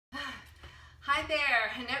Hi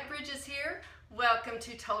there, Annette Bridges here. Welcome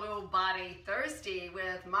to Total Body Thursday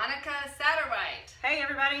with Monica Satterwhite. Hey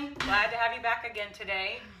everybody, glad to have you back again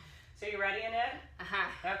today. So you ready, Annette?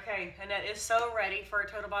 Okay, Annette is so ready for a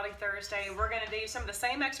Total Body Thursday. We're going to do some of the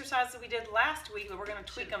same exercises that we did last week, but we're going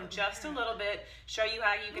to tweak them just a little bit, show you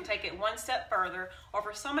how you can take it one step further. Or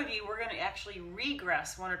for some of you, we're going to actually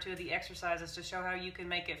regress one or two of the exercises to show how you can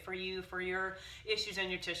make it for you, for your issues in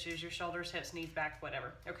your tissues, your shoulders, hips, knees, back,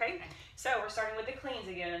 whatever. Okay? So we're starting with the cleans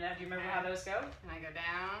again, Annette. Do you remember how those go? And I go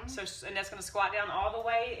down. So Annette's going to squat down all the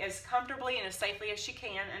way as comfortably and as safely as she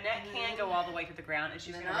can. Annette can go all the way to the ground, and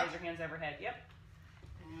she's going to raise her hands overhead. Yep.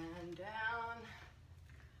 And down.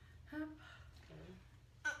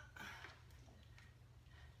 Up.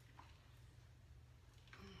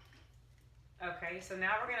 Okay, so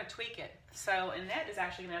now we're going to tweak it. So Annette is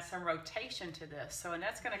actually going to have some rotation to this. So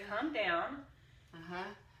Annette's going to come down,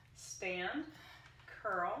 stand,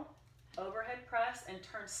 curl, overhead press, and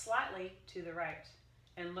turn slightly to the right.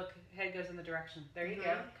 And look, head goes in the direction. There you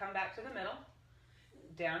go. Come back to the middle,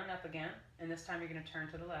 down and up again, and this time you're going to turn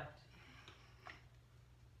to the left.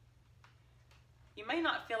 You may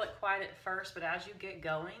not feel it quite at first, but as you get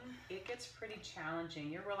going, it gets pretty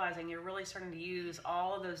challenging. You're realizing you're really starting to use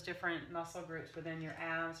all of those different muscle groups within your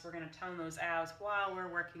abs. We're going to tone those abs while we're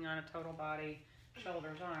working on a total body,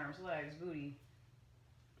 shoulders, arms, legs, booty.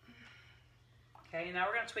 Okay, now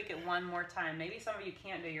we're going to tweak it one more time. Maybe some of you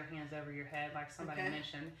can't do your hands over your head like somebody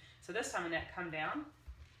mentioned. So this time, Annette, come down,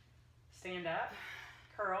 stand up,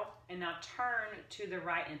 curl, and now turn to the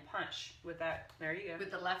right and punch with that. There you go.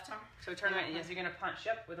 With the left arm? So turn right, yes, you're going to punch,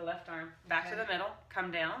 yep, with the left arm. Back to the middle,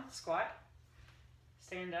 come down, squat,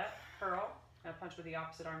 stand up, curl, now punch with the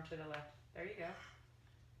opposite arm to the left. There you go.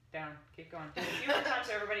 Down, keep going. Do it a few more times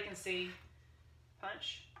so everybody can see.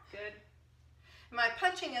 Punch, good. Am I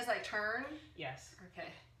punching as I turn? Yes. Okay.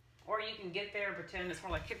 Or you can get there and pretend it's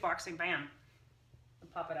more like kickboxing, bam,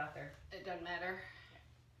 and pop it out there. It doesn't matter.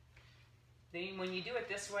 Then when you do it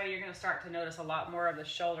this way, you're going to start to notice a lot more of the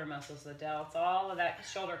shoulder muscles, the delts, all of that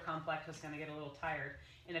shoulder complex is going to get a little tired.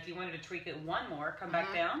 And if you wanted to tweak it one more, come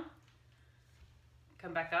back down,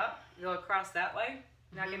 come back up, go across that way.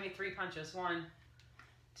 Now give me 3 punches. 1,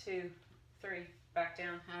 2, 3, back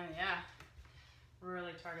down. Oh yeah.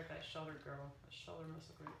 Really target that shoulder girl, the shoulder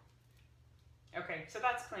muscle group. Okay, so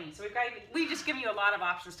that's clean. So we've just given you a lot of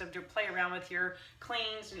options to play around with your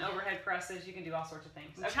cleans and overhead presses. You can do all sorts of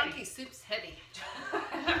things. Okay. Chunky soup's heavy.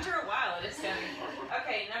 After a while, it is heavy.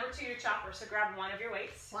 Okay, number 2, your chopper. So grab one of your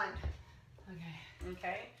weights. One. Okay.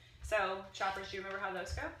 Okay. So choppers, do you remember how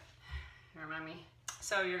those go? Remind me.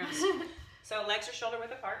 So you're gonna. So legs are shoulder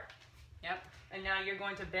width apart. Yep. And now you're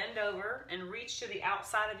going to bend over and reach to the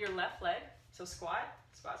outside of your left leg. So squat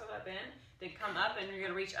to that bend. Then come up and you're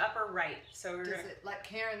going to reach up or right. So we're Does it like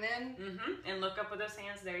here and then? And look up with those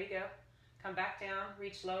hands. There you go. Come back down.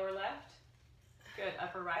 Reach lower left. Good.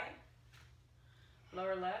 Upper right.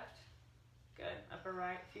 Lower left. Good. Upper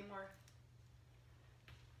right. A few more.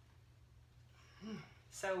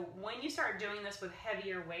 So when you start doing this with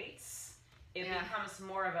heavier weights, it becomes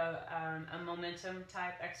more of a momentum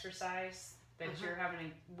type exercise that you're having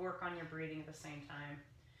to work on your breathing at the same time.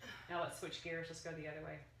 Now let's switch gears. Let's go the other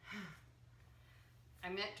way. I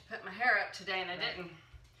meant to put my hair up today and I didn't.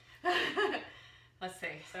 Let's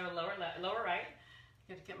see. So lower right.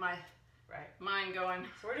 Got to get my mind going.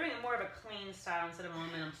 So we're doing more of a clean style instead of a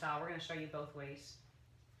momentum style. We're going to show you both ways.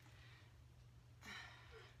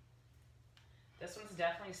 This one's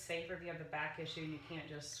definitely safer if you have the back issue and you can't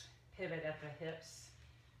just pivot at the hips.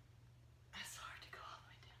 That's hard to go all the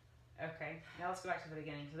way down. Okay, now let's go back to the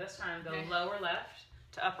beginning. So this time go lower left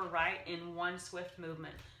to upper right in one swift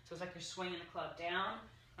movement. So it's like you're swinging the club down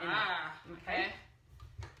and up. Okay.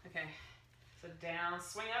 Okay. So down,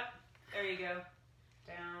 swing up. There you go.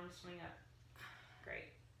 Down, swing up.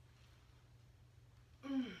 Great.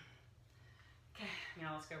 Okay.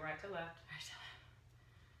 Now let's go right to left. Right to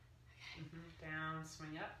left. Down,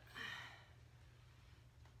 swing up.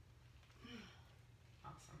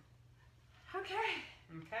 Awesome. Okay.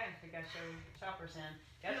 Okay, we got your choppers in.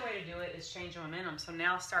 The other way to do it is change the momentum. So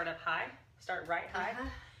now start up high, start right high,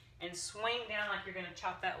 and swing down like you're going to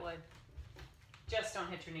chop that wood. Just don't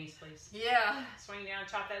hit your knees, please. Yeah. Swing down,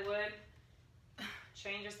 chop that wood.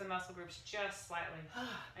 Changes the muscle groups just slightly.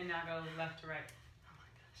 And now go left to right. Oh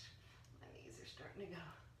my gosh, my knees are starting to go.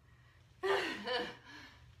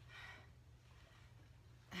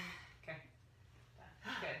 Okay,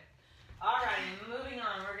 good. All right, moving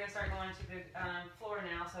on, we're going to start going to the floor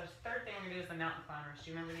now. So the third thing we're going to do is the mountain climbers.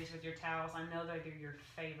 Do you remember these with your towels? I know they're your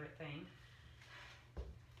favorite thing.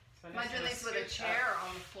 So am I doing these with a chair or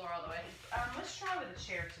on the floor all the way? Let's try with a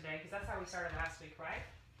chair today, because that's how we started last week, right?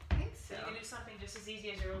 I think so. So you can do something just as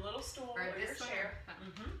easy as your little stool or your chair.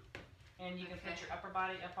 And you can put your upper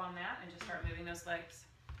body up on that and just start moving those legs.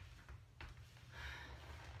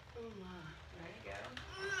 There you go.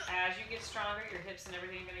 As you get stronger, your hips and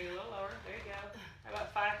everything are going to be a little lower. There you go. How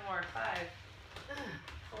about 5 more? 5,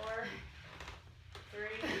 4, 3,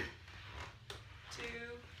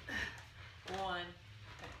 2, 1.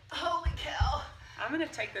 Holy cow. I'm going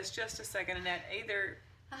to take this just a second, Annette. Either,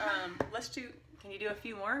 can you do a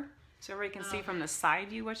few more so everybody can see from the side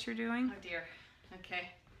view what you're doing? Oh dear.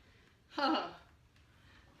 Okay. Oh.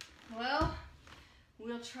 Well,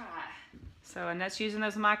 we'll try. So Annette's using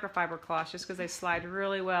those microfiber cloths just because they slide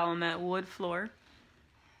really well on that wood floor.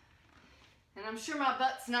 And I'm sure my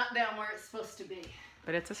butt's not down where it's supposed to be.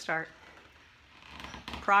 But it's a start.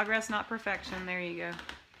 Progress, not perfection. There you go.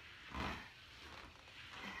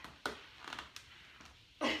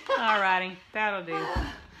 Alrighty, that'll do.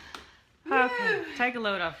 Okay, take a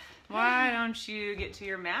load off. Why don't you get to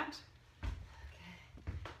your mat?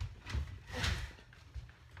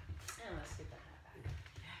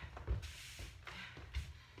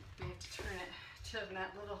 Turn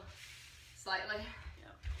that little slightly.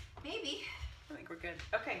 Yep. Maybe. I think we're good.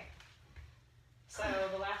 Okay. So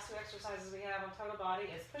the last 2 exercises we have on total body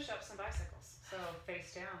is push-ups and bicycles. So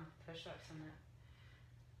face down, push-ups and that.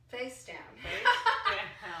 Face down. Face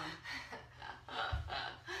down.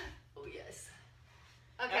 Oh yes.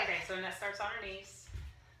 Okay. Okay, so Annette starts on her knees.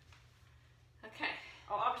 Okay.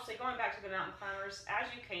 Oh, obviously going back to the mountain climbers,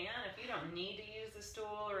 as you can, if you don't need to use the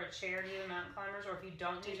stool or a chair to do the mountain climbers, or if you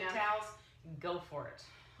don't need the towels, go for it.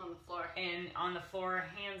 On the floor. And on the floor,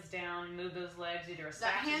 hands down, move those legs, either a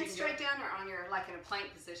stack. Hands straight down or on your, like in a plank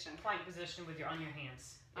position? Plank position with on your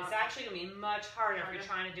hands. It's actually going to be much harder if you're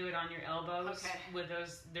trying to do it on your elbows. Okay. With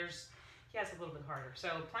those, it's a little bit harder.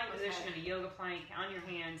 So plank position in a yoga plank on your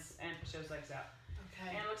hands and push those legs out.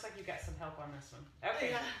 Okay. And it looks like you've got some help on this one.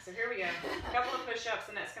 Okay, so here we go. A couple of push-ups,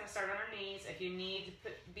 and that's going to start on our knees. If you need to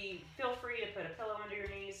feel free to put a pillow under your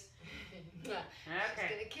knees. Okay. She's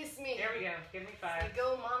gonna kiss me. There we go. Give me 5. Say,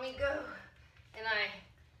 go, mommy, go. And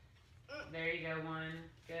There you go. 1.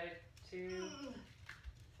 Good. 2,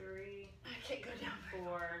 3. I can't go down.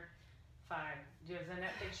 4, 5. Does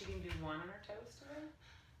Annette think she can do 1 on her toes today?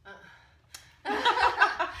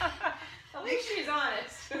 At least she's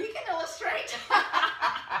honest. You can illustrate.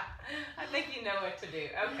 I think you know what to do.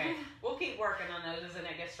 Okay. We'll keep working on those as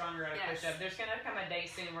Annette gets stronger at a push-up. There's going to come a day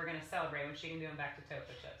soon we're going to celebrate when she can do them back to toe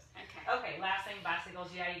push-ups. Okay, last thing,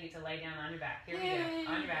 bicycles. Yeah, you get to lay down on your back. Here we go.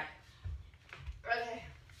 On your back. Okay.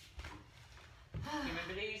 You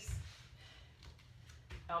remember these?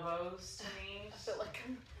 Elbows to knees. I feel like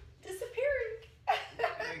I'm disappearing.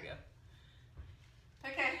 There you go.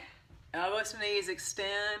 Okay. Elbows to knees,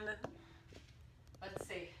 extend. Let's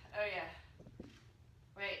see. Oh yeah.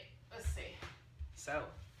 Wait, let's see. So,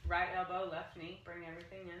 right elbow, left knee, bring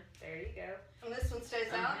everything in. There you go. And this one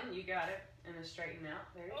stays out? You got it. And then straighten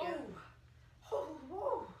out. There you go. Oh,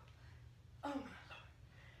 whoa. Oh my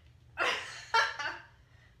Lord.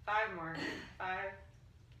 5 more. 5.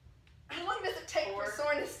 How long does it take 4. for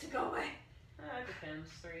soreness to go away? It depends.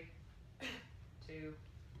 3, 2,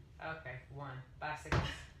 okay, 1. Bicycles.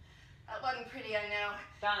 That wasn't pretty, I know.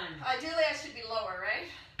 Done. Ideally, I should be lower,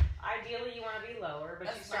 right? Ideally, you want to be lower, but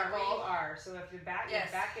That's you start my where you goal. are. So if your back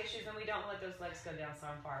issues, then we don't let those legs go down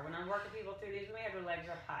so far. When I'm working people through these, we have their legs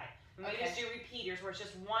up high. We may just do repeaters where it's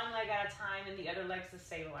just one leg at a time and the other leg's the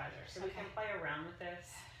stabilizer. So we can play around with this.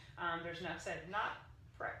 There's no not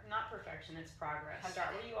perfection, it's progress.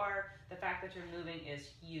 Start where you are. The fact that you're moving is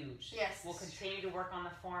huge. Yes. We'll continue to work on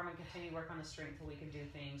the form and continue to work on the strength until we can do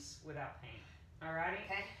things without pain. Alrighty?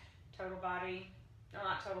 Okay. Total body. No,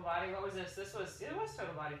 not total body. What was this? It was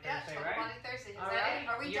total body Thursday, total right? Body Thursday. All right.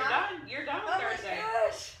 Are we You're done? You're done with Thursday. Oh my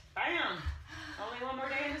gosh. Bam. Only 1 more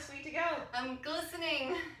day in this week to go. I'm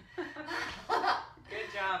glistening. Good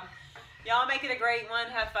job. Y'all make it a great one.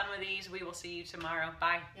 Have fun with these. We will see you tomorrow.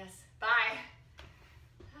 Bye. Yes. Bye.